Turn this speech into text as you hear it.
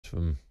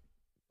from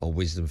or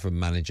wisdom from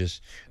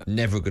managers.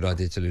 Never a good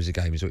idea to lose a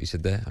game is what he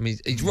said there. I mean,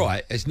 he's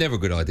right. It's never a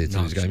good idea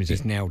to lose a game, is it?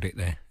 He's nailed it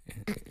there.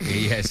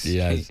 Yes. He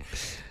has.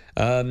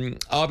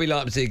 RB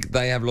Leipzig,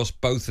 they have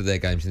lost both of their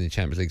games in the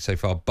Champions League so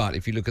far, but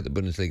if you look at the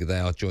Bundesliga, they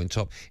are joint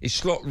top. Is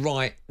Slot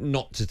right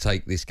not to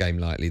take this game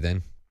lightly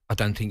then? I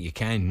don't think you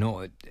can.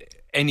 Not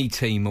any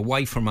team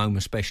away from home,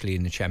 especially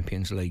in the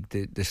Champions League.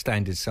 The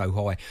standard's so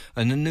high.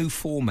 And the new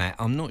format,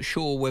 I'm not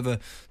sure whether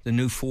the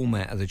new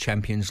format of the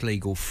Champions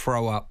League will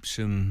throw up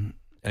some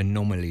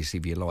anomalies,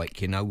 if you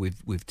like,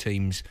 with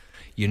teams.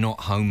 You're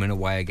not home and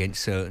away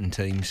against certain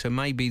teams. So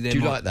maybe they. Do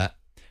you like that?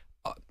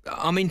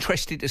 I'm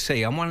interested to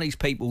see. I'm one of these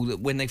people that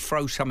when they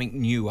throw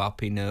something new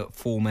up in a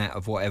format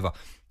of whatever,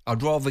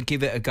 I'd rather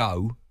give it a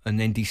go and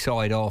then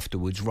decide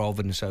afterwards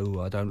rather than say,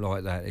 I don't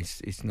like that.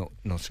 It's not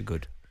so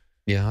good.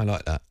 Yeah, I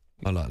like that.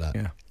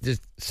 Yeah.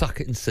 Just suck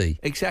it and see.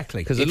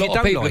 Exactly. Because if a lot you don't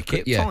of people like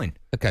it, fine.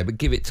 Okay, but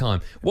give it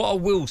time. What I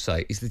will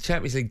say is the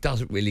Champions League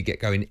doesn't really get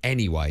going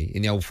anyway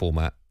in the old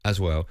format as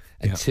well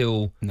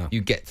until you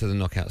get to the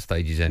knockout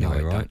stages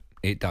anyway, right?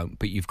 It don't,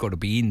 but you've got to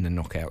be in the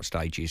knockout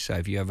stages. So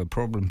if you have a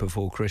problem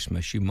before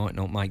Christmas, you might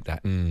not make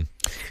that.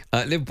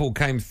 Liverpool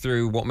came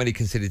through what many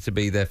considered to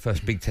be their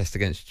first big test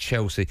against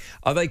Chelsea.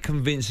 Are they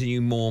convincing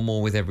you more and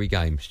more with every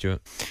game,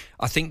 Stuart?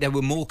 I think they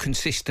were more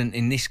consistent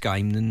in this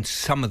game than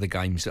some of the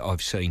games that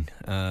I've seen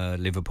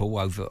Liverpool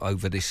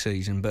over this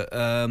season. But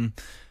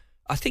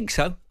I think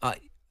so.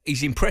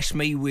 He's impressed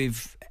me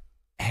with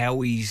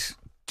how he's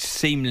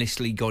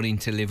seamlessly got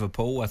into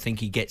Liverpool. I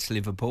think he gets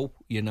Liverpool,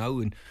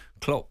 and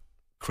Klopp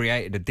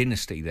created a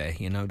dynasty there.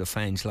 The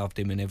fans loved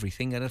him and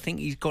everything, and I think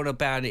he's gone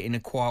about it in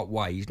a quiet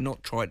way. He's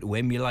not tried to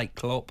emulate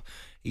Klopp.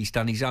 He's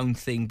done his own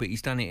thing, but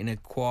he's done it in a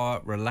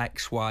quiet,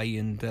 relaxed way,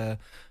 and the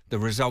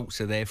results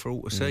are there for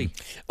all to see.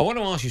 I want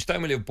to ask you,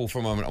 staying with Liverpool for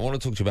a moment, I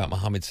want to talk to you about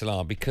Mohamed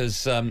Salah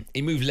because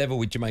he moved level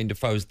with Jermaine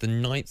Defoe as the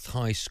 9th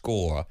highest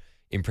scorer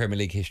in Premier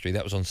League history.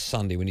 That was on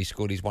Sunday when he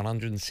scored his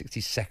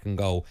 162nd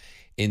goal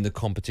in the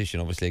competition,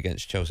 obviously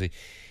against Chelsea.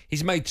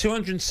 He's made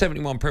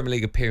 271 Premier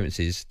League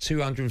appearances,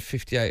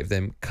 258 of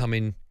them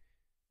coming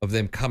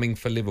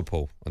for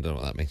Liverpool. I don't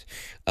know what that means.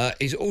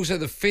 He's also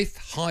the 5th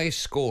highest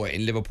scorer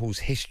in Liverpool's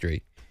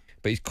history,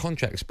 but his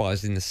contract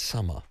expires in the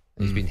summer.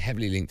 He's been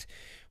heavily linked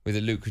with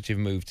a lucrative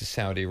move to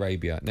Saudi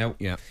Arabia. Now,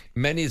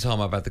 many a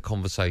time I've had the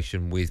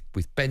conversation with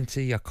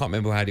Benty. I can't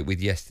remember who I had it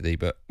with yesterday,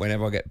 but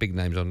whenever I get big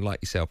names on, like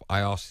yourself,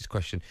 I ask this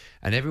question,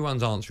 and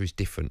everyone's answer is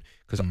different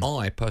because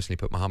I personally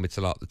put Mohamed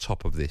Salah at the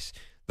top of this.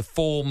 The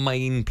 4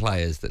 main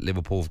players that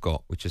Liverpool have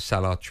got, which are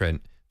Salah,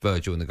 Trent,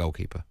 Virgil and the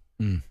goalkeeper.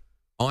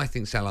 I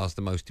think Salah's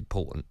the most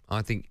important.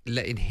 I think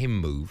letting him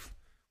move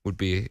would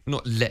be,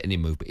 not letting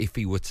him move, but if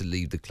he were to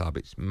leave the club,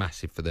 it's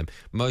massive for them.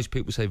 Most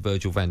people say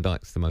Virgil van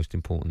Dijk's the most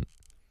important.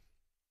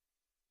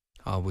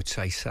 I would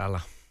say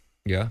Salah.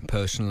 Yeah?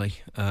 Personally.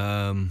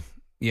 I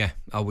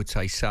would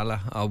say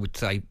Salah. I would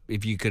say,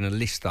 if you're going to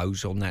list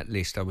those on that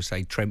list, I would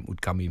say Trent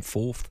would come in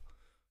 4th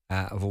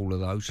out of all of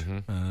those.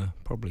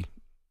 Probably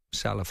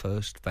Salah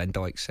first, Van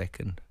Dijk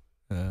second,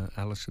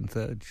 Alisson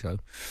third. So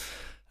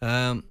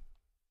I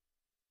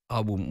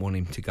wouldn't want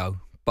him to go.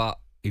 But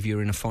if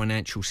you're in a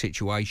financial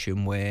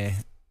situation where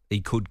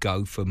he could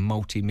go for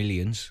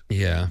multi-millions,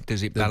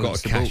 does it balance the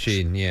books? They've got to cash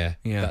in, yeah.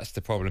 That's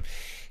the problem.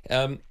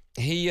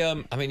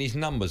 His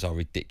numbers are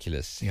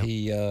ridiculous. Yep.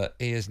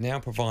 He has now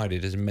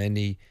provided as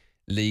many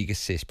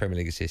Premier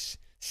League assists,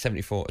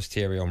 74 as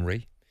Thierry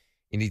Henry.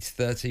 He needs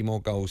 30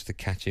 more goals to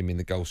catch him in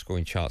the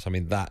goal-scoring charts. I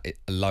mean, that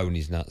alone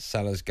is nuts.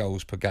 Salah's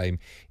goals per game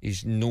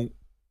is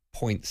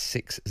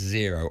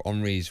 0.60.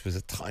 Henry's was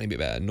a tiny bit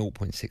better,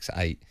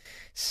 0.68.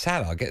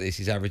 Salah, get this,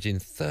 he's averaging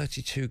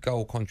 32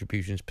 goal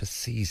contributions per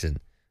season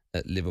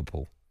at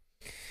Liverpool.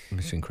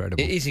 It's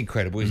incredible. It is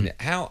incredible, isn't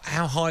it? How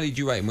highly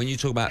do you rate him when you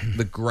talk about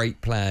the great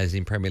players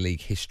in Premier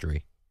League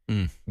history?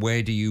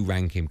 Where do you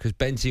rank him? Because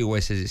Benty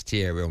always says it's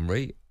Thierry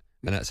Henry,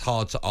 and that's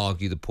hard to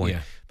argue the point.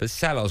 Yeah. But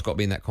Salah's got to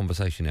be in that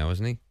conversation now,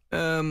 hasn't he?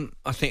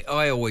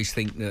 I always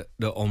think that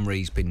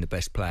Henry's been the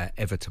best player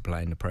ever to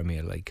play in the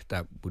Premier League.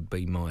 That would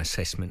be my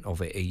assessment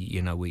of it.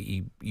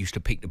 He used to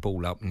pick the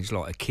ball up and he's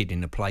like a kid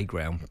in the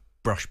playground,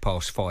 brush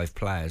past 5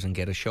 players and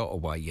get a shot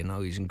away.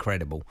 He's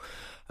incredible.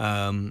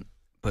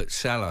 But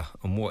Salah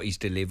and what he's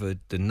delivered,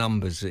 the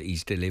numbers that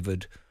he's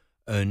delivered,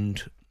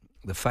 and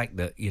the fact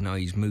that,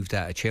 he's moved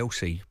out of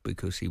Chelsea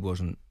because he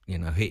wasn't,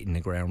 hitting the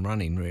ground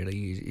running,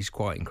 really, is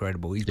quite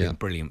incredible. He's been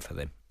brilliant for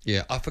them.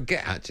 Yeah, I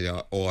forget actually,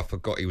 or I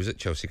forgot he was at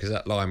Chelsea, because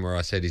that line where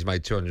I said he's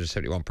made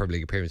 271 Premier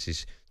League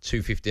appearances,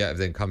 258 of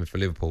them coming for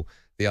Liverpool.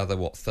 The other,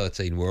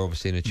 13 were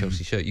obviously in a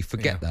Chelsea shirt. You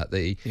forget that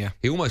he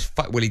almost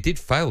he did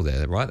fail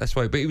there, right? That's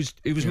why, but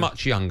he was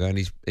much younger and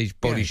his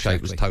body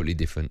shape was totally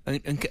different.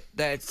 And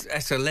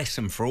that's a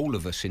lesson for all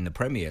of us in the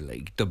Premier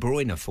League. De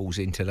Bruyne falls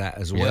into that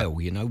as well.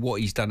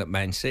 What he's done at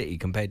Man City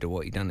compared to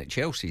what he done at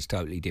Chelsea is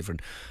totally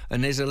different.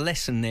 And there's a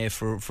lesson there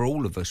for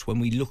all of us when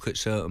we look at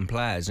certain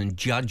players and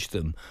judge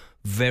them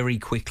very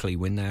quickly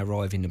when they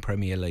arrive in the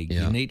Premier League.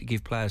 You need to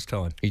give players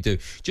time. You do.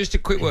 Just a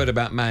quick word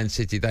about Man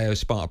City. They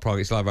host Sparta Prague.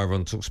 It's live over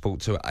on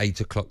talkSPORT 2 at 8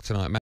 o'clock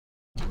tonight.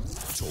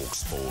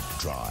 talkSPORT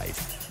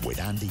Drive with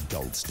Andy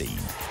Goldstein.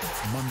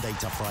 Monday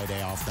to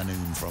Friday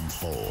afternoon from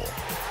 4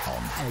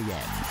 on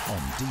AM,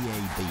 on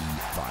DAB,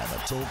 via the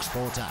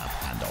talkSPORT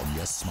app and on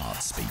your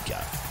smart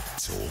speaker.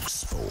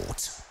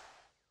 talkSPORT.